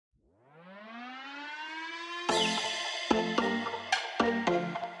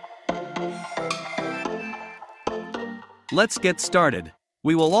Let's get started.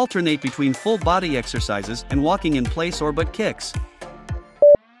 We will alternate between full body exercises and walking in place or butt kicks.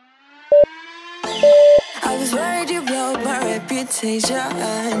 I was worried you blowed my reputation,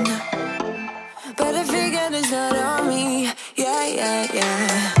 but I figured it's not on me. Yeah.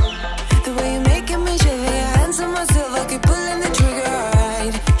 The way you're making me shiver, your hands on myself, I keep pulling the trigger,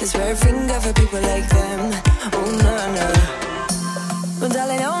 alright. This very finger for people like them. Oh, no. Well,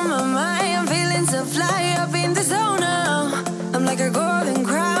 darling, on my mind, I'm feeling so fly up in the zone now. I'm like a golden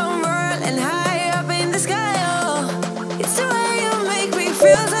crown, whirling high up in the sky, oh. It's the way you make me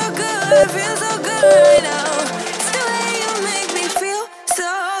feel so good, feel so good right now. It's the way you make me feel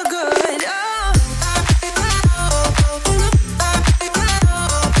so good, oh.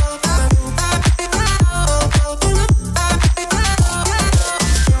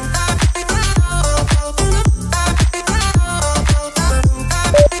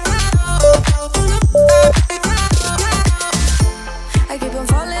 I keep on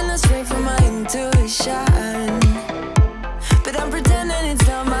falling astray from my intuition, but I'm pretending it's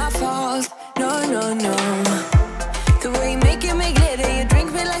not my fault. No. The way you make me glitter, you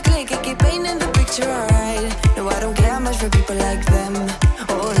drink me like liquor, keep painting the picture, alright. No, I don't care much for people like them.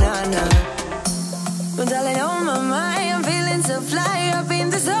 Oh, no. Well, darling, on my mind, I'm feeling so fly up in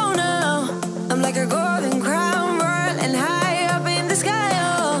the zone now. I'm like a golden crown, whirling high up in the sky,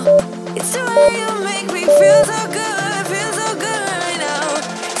 oh. It's the way you make me feel so good, feel so good right now.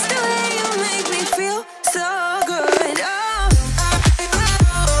 It's the way you make me feel so good, oh.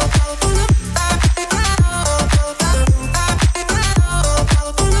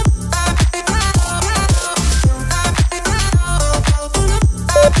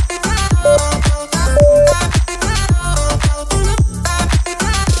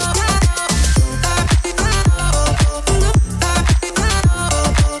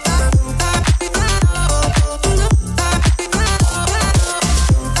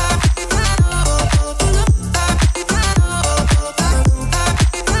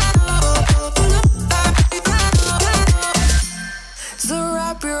 So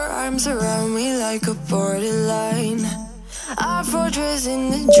wrap your arms around me like a borderline. Our fortress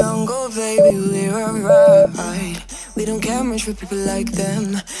in the jungle, baby, we're alright. We don't care much for people like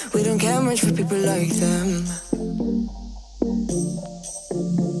them. We don't care much for people like them.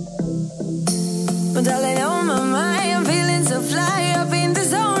 But darling, on my mind, I'm feeling so fly up in the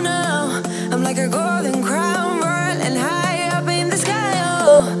zone now. I'm like a golden crown, whirling high up in the sky,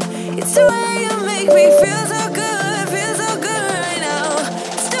 oh. It's the way you make me feel so good, feel so good right now.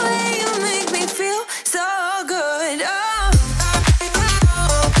 It's the way you make me feel so good, oh.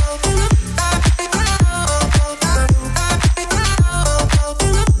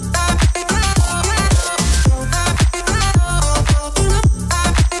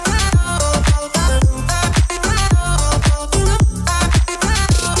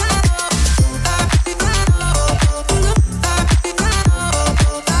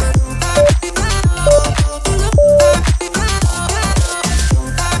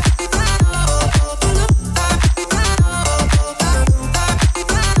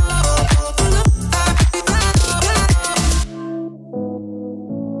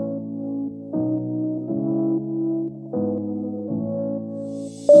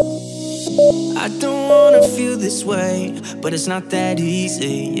 I don't wanna feel this way, but it's not that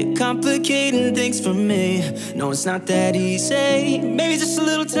easy. You're complicating things for me. No, it's not that easy. Maybe just a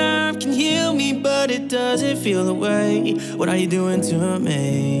little time can heal me, but it doesn't feel the way. What are you doing to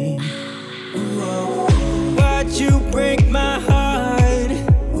me? Why'd you break my heart?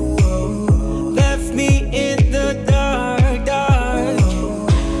 Left me in the dark, dark.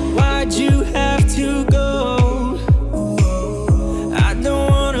 Why'd you have to go? I don't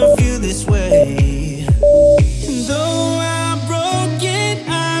wanna feel this way. Though I'm broken,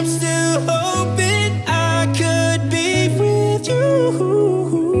 I'm still hoping I could be with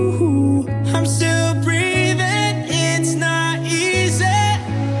you. I'm still breathing, it's not easy.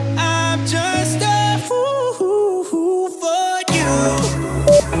 I'm just a fool for you.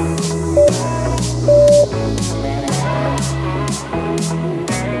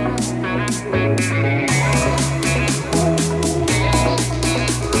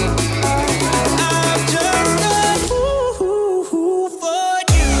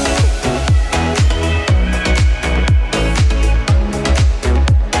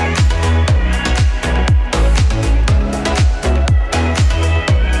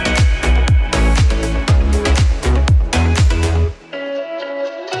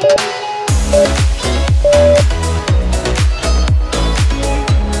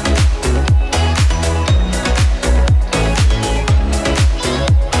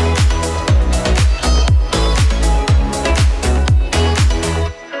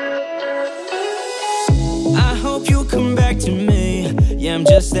 Yeah, I'm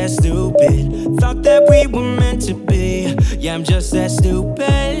just that stupid. Thought that we were meant to be. Yeah, I'm just that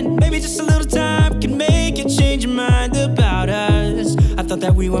stupid. Maybe just a little time can make you change your mind about us. I thought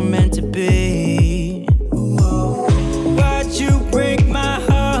that we were meant to be. Why'd you break my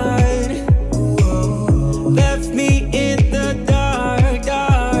heart? Left me in the dark,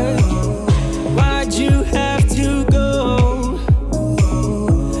 dark. Why'd you have to go?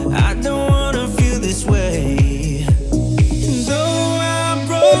 I don't wanna feel this way. Though I'm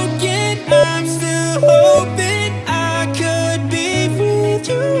broken, I'm still hoping I could be with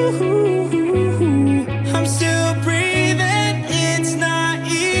you. I'm still breathing, it's not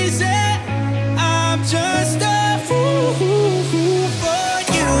easy. I'm just a fool for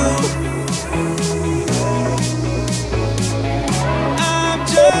you. I'm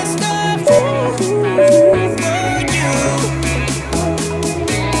just a fool for you.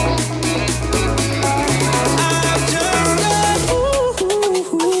 I'm just a fool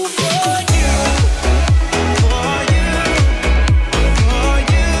for you. For you. For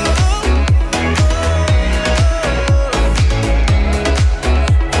you.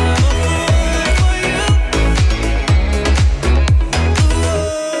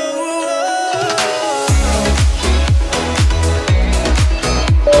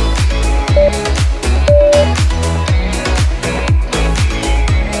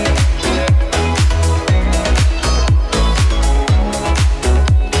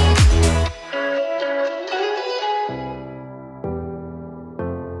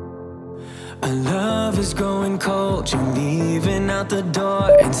 Our love is growing cold. You're leaving out the door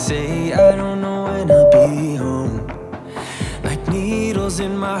and say I don't know when I'll be home. Like needles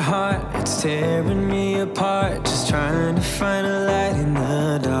in my heart, it's tearing me apart. Just trying to find a light in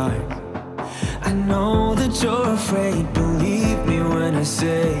the dark. I know that you're afraid. Believe me when I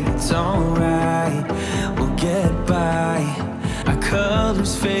say it's alright. We'll get by. Our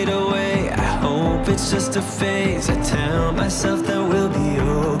colors fade away. I hope it's just a phase. I tell myself that we'll be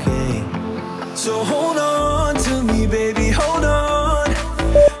okay. So hold on to me, baby, hold on.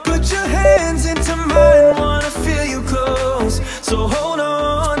 Put your hands into mine, wanna feel you close. So hold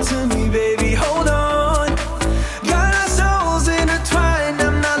on to me, baby, hold on. Got our souls intertwined,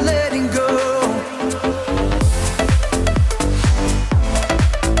 I'm not letting go.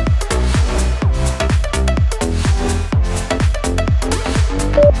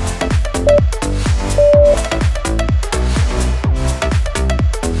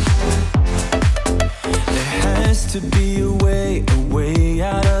 To be a way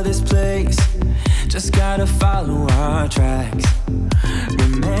out of this place. Just gotta follow our tracks.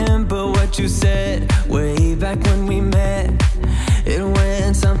 Remember what you said way back when we met. It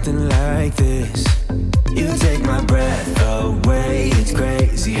went something like this. You take my breath away. It's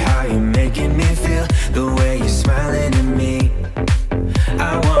crazy how you're making me feel. The way you're smiling at me,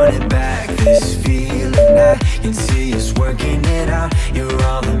 I want it back. This feeling I can see us working it out. You're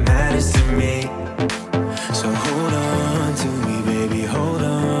all that matters to me. So hold on to me, baby, hold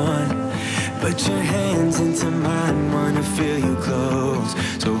on. Put your hands into mine, wanna feel you close.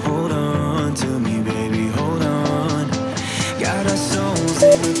 So hold on to me, baby, hold on. Got our souls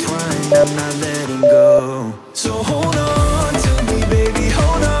intertwined, I'm not letting go. So hold on to me, baby,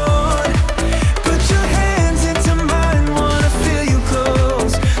 hold on. Put your hands into mine, wanna feel you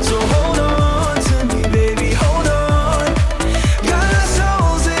close. So hold on to me, baby, hold on. Got our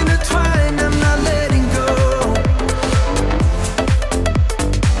souls intertwined, I'm not letting go.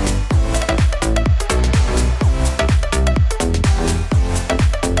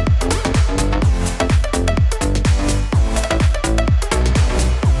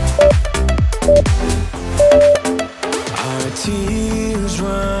 Tears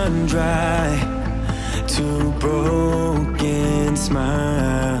run dry, two broken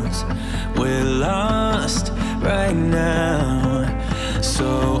smiles. We're lost right now.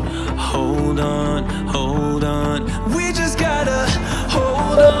 So hold on, hold on. We just gotta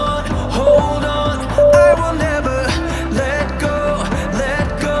hold on, hold on. I will never let go,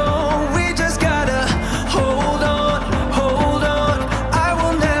 let go. We just gotta hold on, hold on. I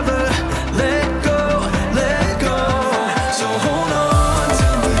will never let go, let go. So hold on to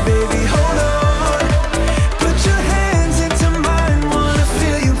me, baby, hold on. Put your hands into mine, wanna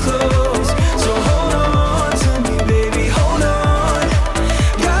feel you close. So hold on to me, baby, hold on.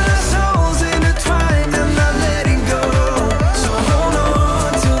 Got our souls intertwined.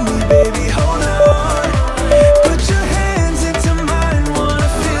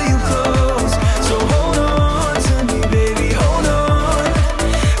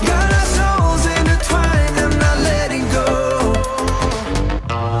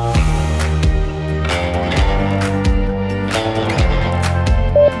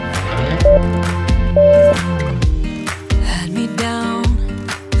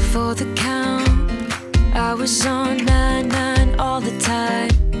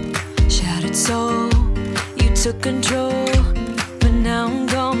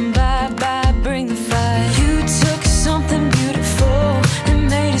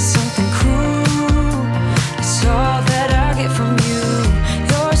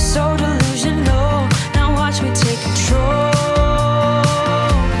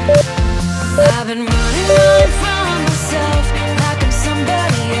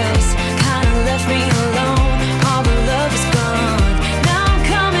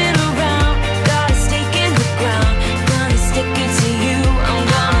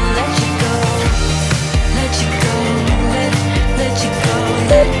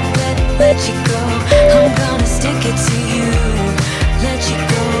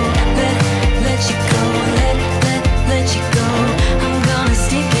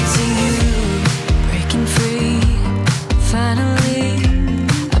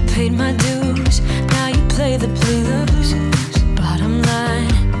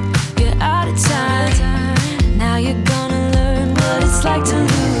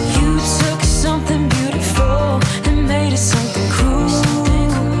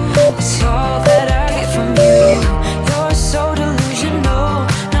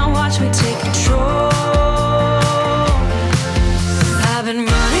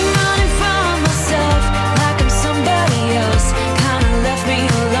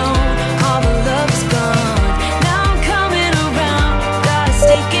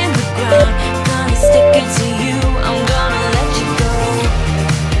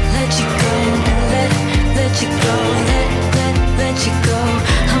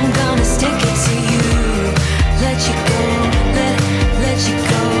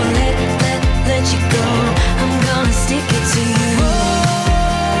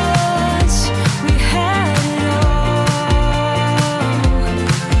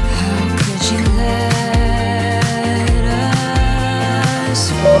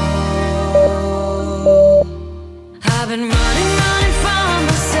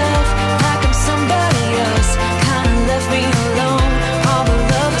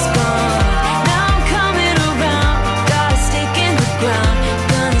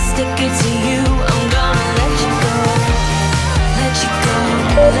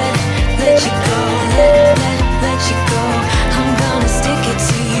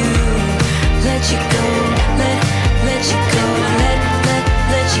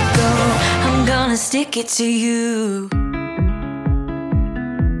 make it to you.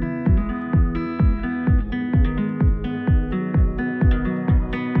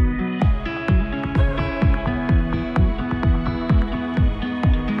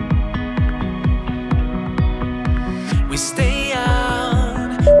 We stay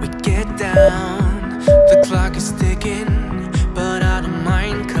out, we get down. The clock is ticking, but I don't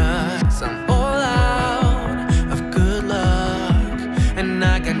mind, 'cause I'm all out of good luck. And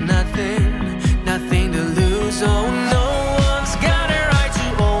I got nothing to lose. Oh, no one's got a right to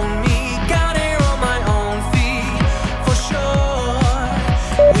own me. Got it on my own feet, for sure.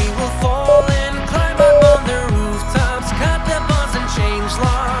 We will fall and climb up on the rooftops, cut the bonds and change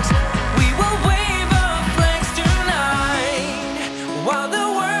locks. We will wave our flags tonight while the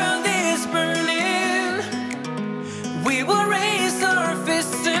world is burning. We will raise our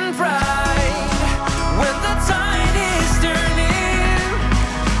fists in pride when the tide is turning.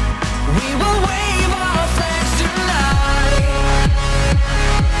 We will wave our flags tonight.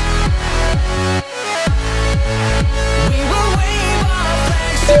 We will wave our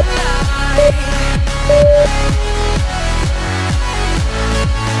flags tonight.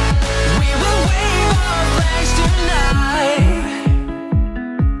 We will wave our flags tonight.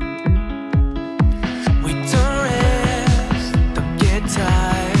 We don't rest, don't get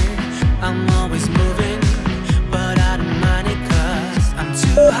tired. I'm always moving, but I don't mind it, 'cause I'm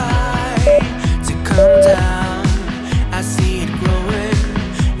too high to come down. I see it growing,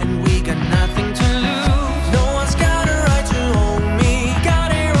 and we got nothing to lose. No one's got a right to own me. Got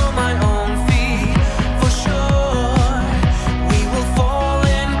it on my own feet, for sure. We will fall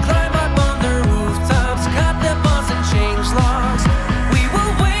and climb up on the rooftops, cut the bonds and change locks. We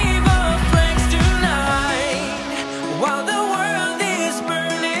will wave our flags tonight while the world is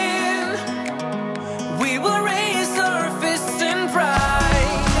burning. We will raise our fists in pride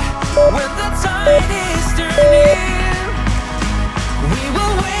when the tide is turning. We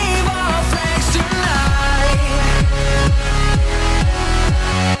will wave our flags tonight.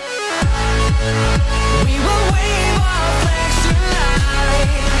 We will wave our flags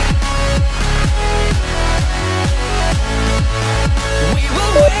tonight. We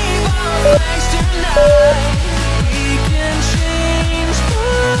will wave our flags tonight. We can change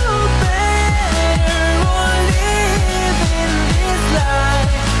for better or live in this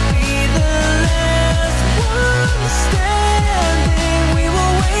life. Be the last one standing. We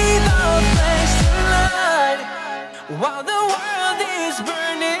will wave our flags tonight while the world is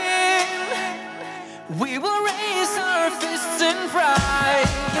burning. We will raise our fists in pride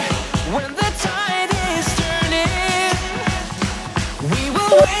when the tide is turning. We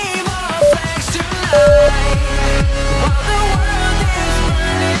will wave our flags tonight while the world is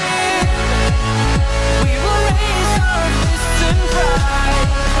burning. We will raise our fists in pride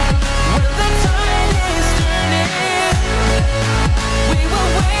when the tide is turning. We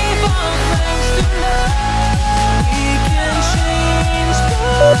will wave our flags tonight. We can change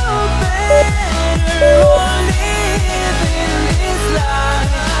for better or live in this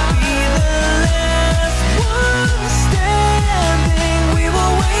life. Be the last one standing. We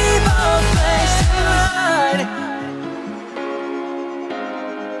will wave our flags tonight.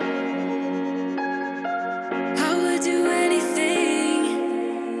 I would do anything.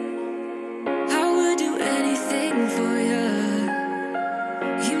 I would do anything for you.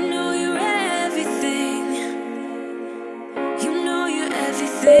 You know you're everything. You know you're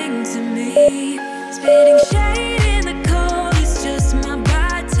everything to me. Spitting shade in the cold is just my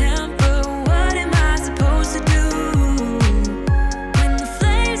bad temper. What am I supposed to do when the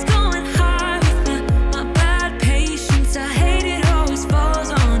flames going high with my bad patience? I hate it always falls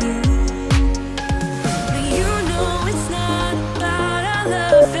on you. But you know it's not about our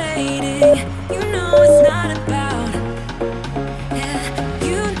love fading. You know it's not about, yeah.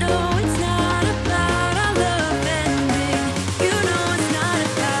 You know it's not about our love ending. You know it's not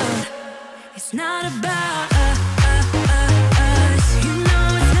about, it's not about us. You know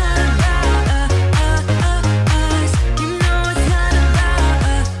it's not about us. You know it's not about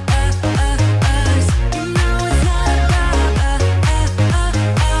us. You know it's not about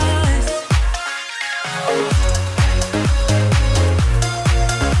us.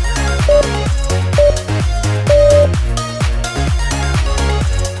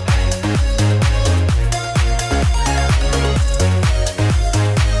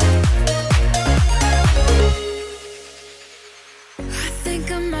 I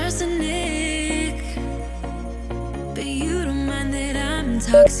think I'm arsenic, but you don't mind that I'm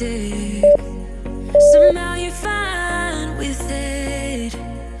toxic. Somehow you're fine with it,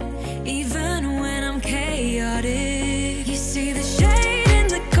 even when I'm chaotic. You see the shade in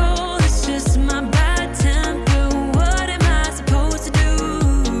the cold, it's just my bad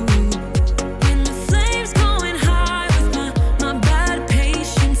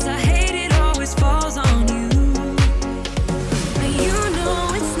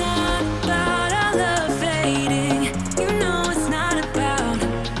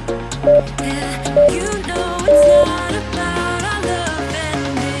Yeah, you know it's not about our love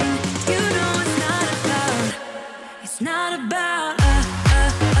ending. You know it's not about us.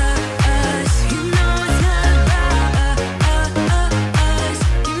 You know it's not about us.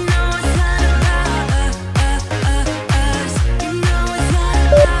 You know it's not about us. You know it's not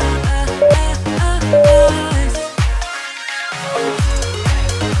about us.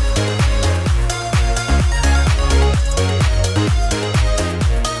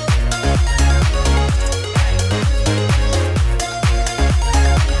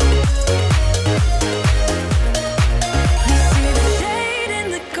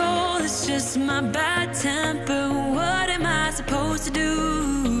 My bad temper, what am I supposed to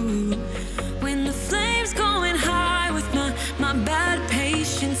do? When the flame's going high with my bad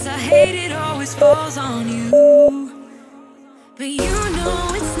patience, I hate it always falls on you. But you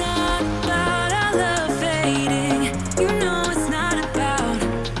know it's not about our love fading. You know it's not about,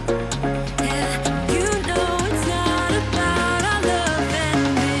 yeah, you know it's not about our love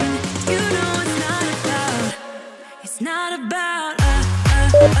ending. You know it's not about, it's not about us.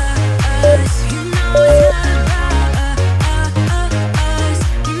 You know it's not about us.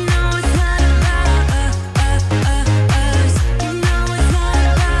 You know it's not about us. You know it's not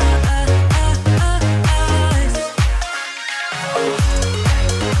about us.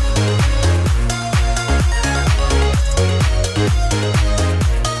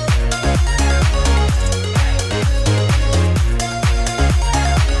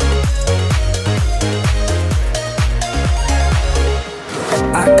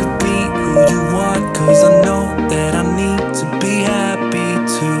 I could be who you want, cause I know that I need to be happy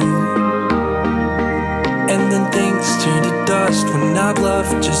too. And then things turn to dust when I bluff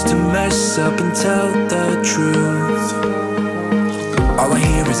just to mess up and tell the truth. All I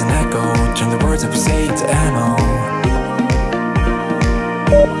hear is an echo, turn the words that we say into ammo.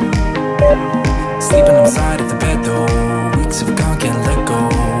 Sleeping on the side of the bed though, weeks have gone, can't let go.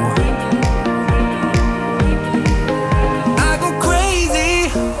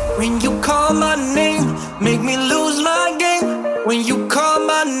 When you call my name, make me lose my game. When you call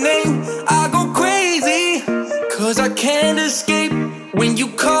my name, I go crazy, cause I can't escape. When you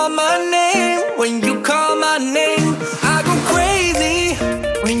call my name, when you call my name, I go crazy.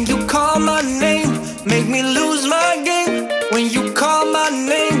 When you call my name, make me lose my game. When you call my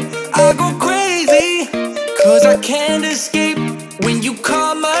name, I go crazy, cause I can't escape. When you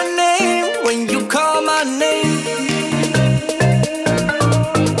call my name, when you call my name.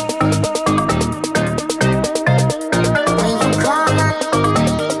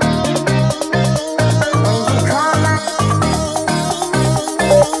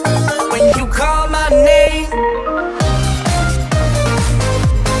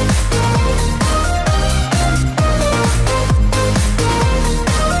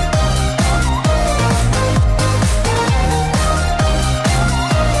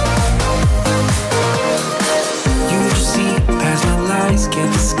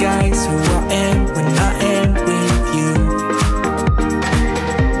 Can't disguise who I am when I am with you.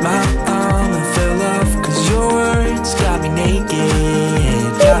 My armor fell off cause your words got me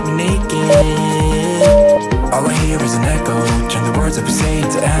naked, got me naked. All I hear is an echo, turn the words that we say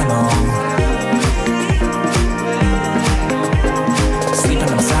into ammo. Sleeping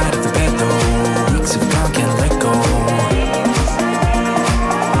on the side of the bed though, weeks have gone, can't let go.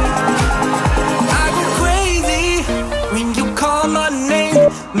 I go crazy when you call my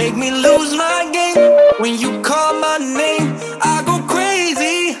name, make me lose my game. When you call my name, I go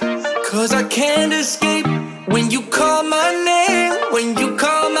crazy, cause I can't escape. When you call my name, when you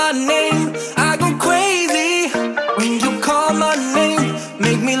call my name, I go crazy. When you call my name,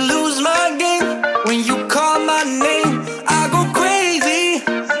 make me lose my game. When you call my name, I go crazy,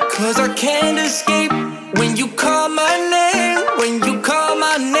 cause I can't escape. When you call my name, when you call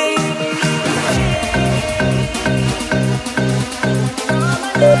my name.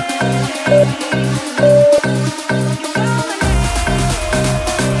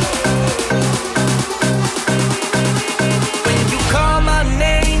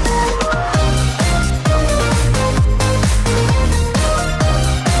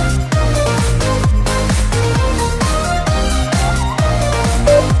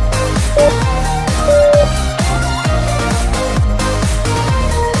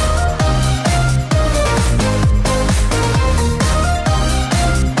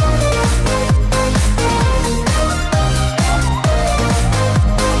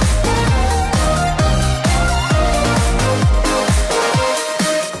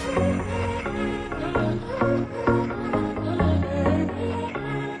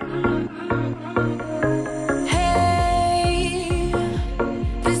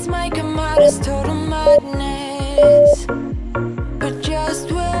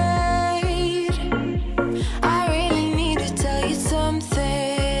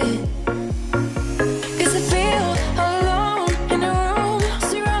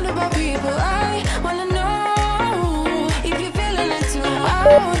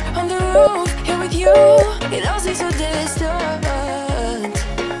 groove here with you. It all seems so distant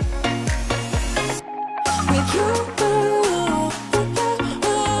with you.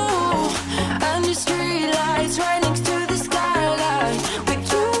 Under streetlights, right next to the skyline.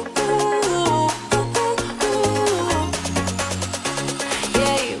 With you,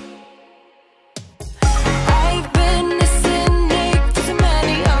 yeah, you. I've been a cynic for so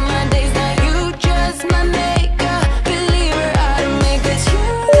many of my days. Now you just my makeup believer. I don't make this. You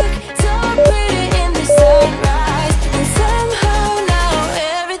look so pretty in the sunrise, and somehow now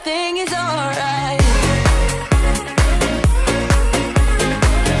everything is alright.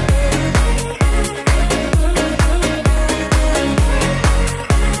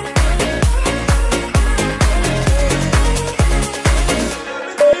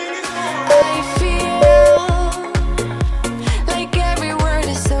 I feel like every word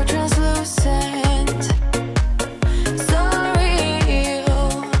is so translucent, so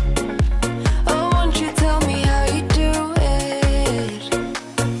real. Oh, won't you tell me how you do it?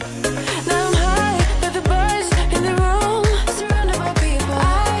 Now I'm high, got the buzz in the room, surrounded by people. I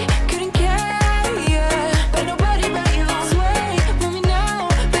couldn't care, yeah, but nobody but you. Sway, move me now,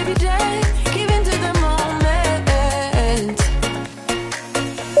 baby, dance, give into the moment.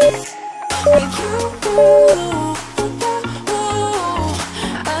 With you,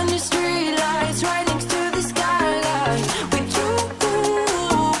 under streetlights, right next to the skyline. With you,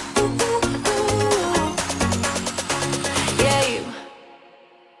 yeah, you.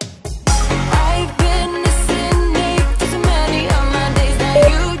 I've been a cynic for so many of my days. Now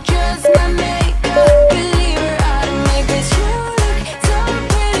you just my makeup believer. I don't make this. You look so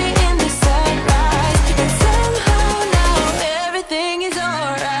pretty in the sunrise, and somehow now everything is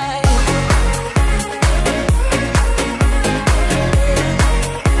alright.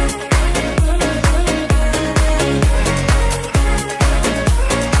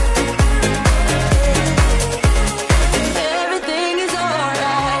 Everything is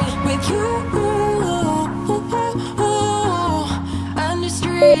alright with you. Under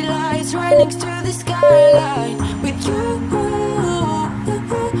streetlights, right next to the skyline. With you,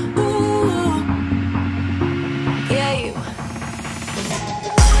 yeah, you.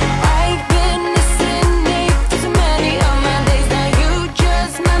 I've been a cynic for so many of my days. Now you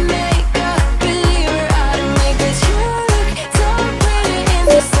just my makeup believer. I don't make this. You look so pretty in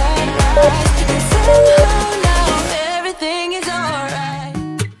the sunrise, and somehow now everything is alright.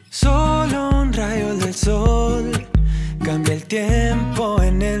 Solo un rayo del sol cambia el tiempo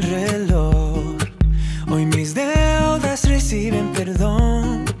en el reloj. Hoy mis deudas reciben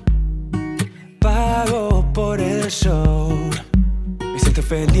perdón. Pago por el show. Me siento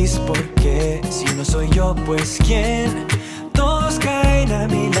feliz porque si no soy yo, pues ¿quién? Todos caen a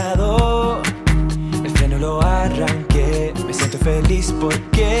mi lado. El freno lo arranqué. Me siento feliz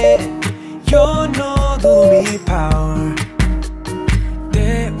porque yo no dudo mi power.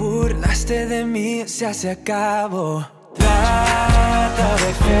 Te burlaste de mí, se acabó. Trata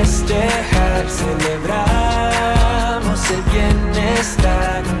de festejar, celebramos el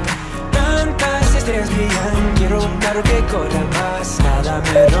bienestar. Tantas estrellas brillan, quiero un carro que corra más. Nada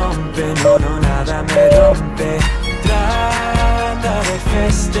me rompe, no, no, nada me rompe. Trata de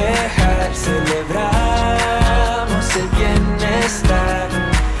festejar, celebramos el bienestar.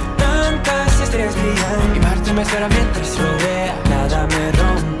 Tantas estrellas brillan y Marte me espera mientras rodea. Nada me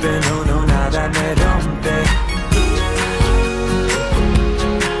rompe, no, no, nada me rompe.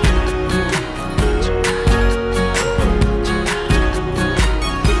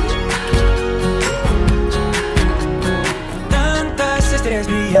 Tantas estrellas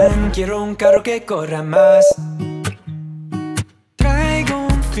brillan, quiero un carro que corra más. Traigo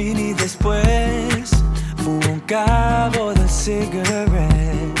un fin y después fumo un cabo del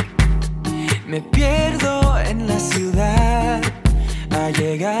cigarette. Me pierdo en la ciudad, ha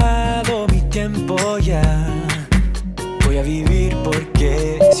llegado mi tiempo ya. Voy a vivir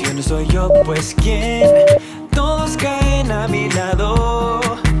porque si no soy yo, pues ¿quién? Todos caen a mi lado,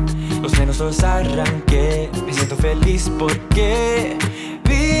 los frenos los arranqué. Me siento feliz porque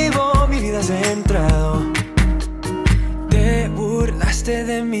vivo mi vida centrado. Te burlaste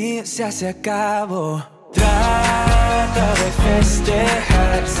de mí, se acabó. Trata de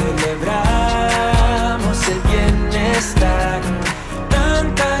festejar, celebramos el bienestar.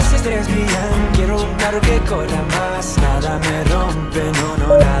 Tantas estrellas brillan, quiero un carro que corra más. Nada me rompe, no,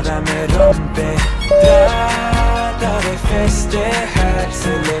 no, nada me rompe. Trata de festejar,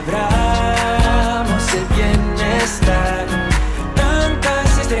 celebramos el bienestar.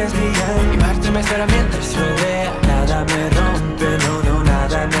 Tantas estrellas brillan y Marte me espera mientras rodea. Nada me rompe, no, no,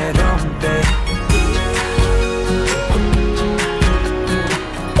 nada me rompe.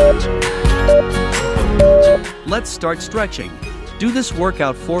 Let's start stretching. Do this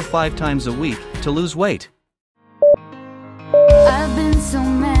workout 4 or 5 times a week to lose weight. I've been so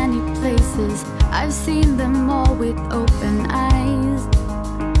many places, I've seen them all with open eyes.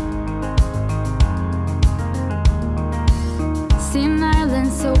 Seen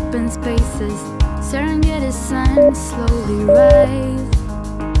islands, open spaces, Serengeti sun slowly rise.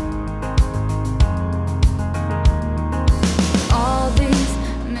 All these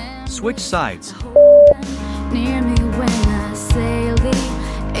men Switch sides. near me when I sail the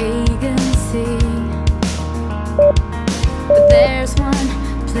agency. But there's one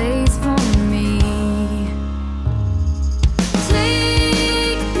place for me.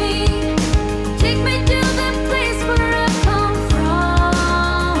 Take me to the place where I come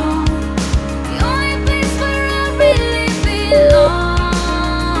from, the only place where I really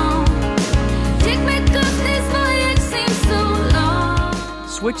belong. Take me 'cause this voyage seems so long.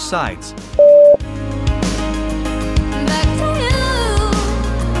 Switch sides. Back to you.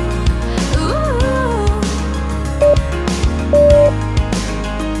 Ooh.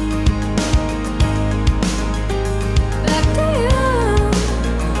 Back to you.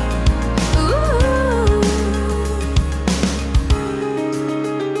 Ooh.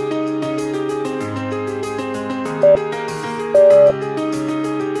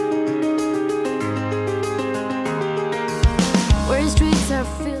 Where streets are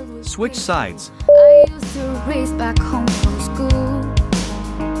filled with Switch sides. I used to race back home from school.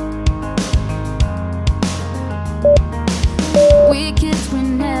 We kids, we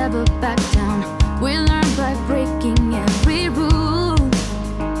never back down. We learn by breaking every rule.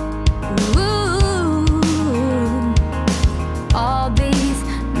 Ooh, all these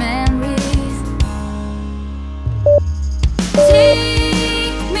memories. Take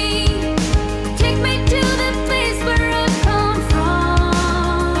me to the place where I come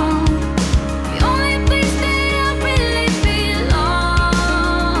from, the only place that I really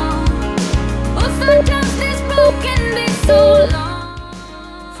belong. Oh, sometimes this road can be so long.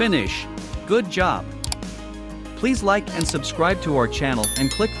 Finish. Good job. Please like and subscribe to our channel and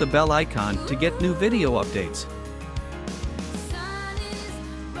click the bell icon to get new video updates.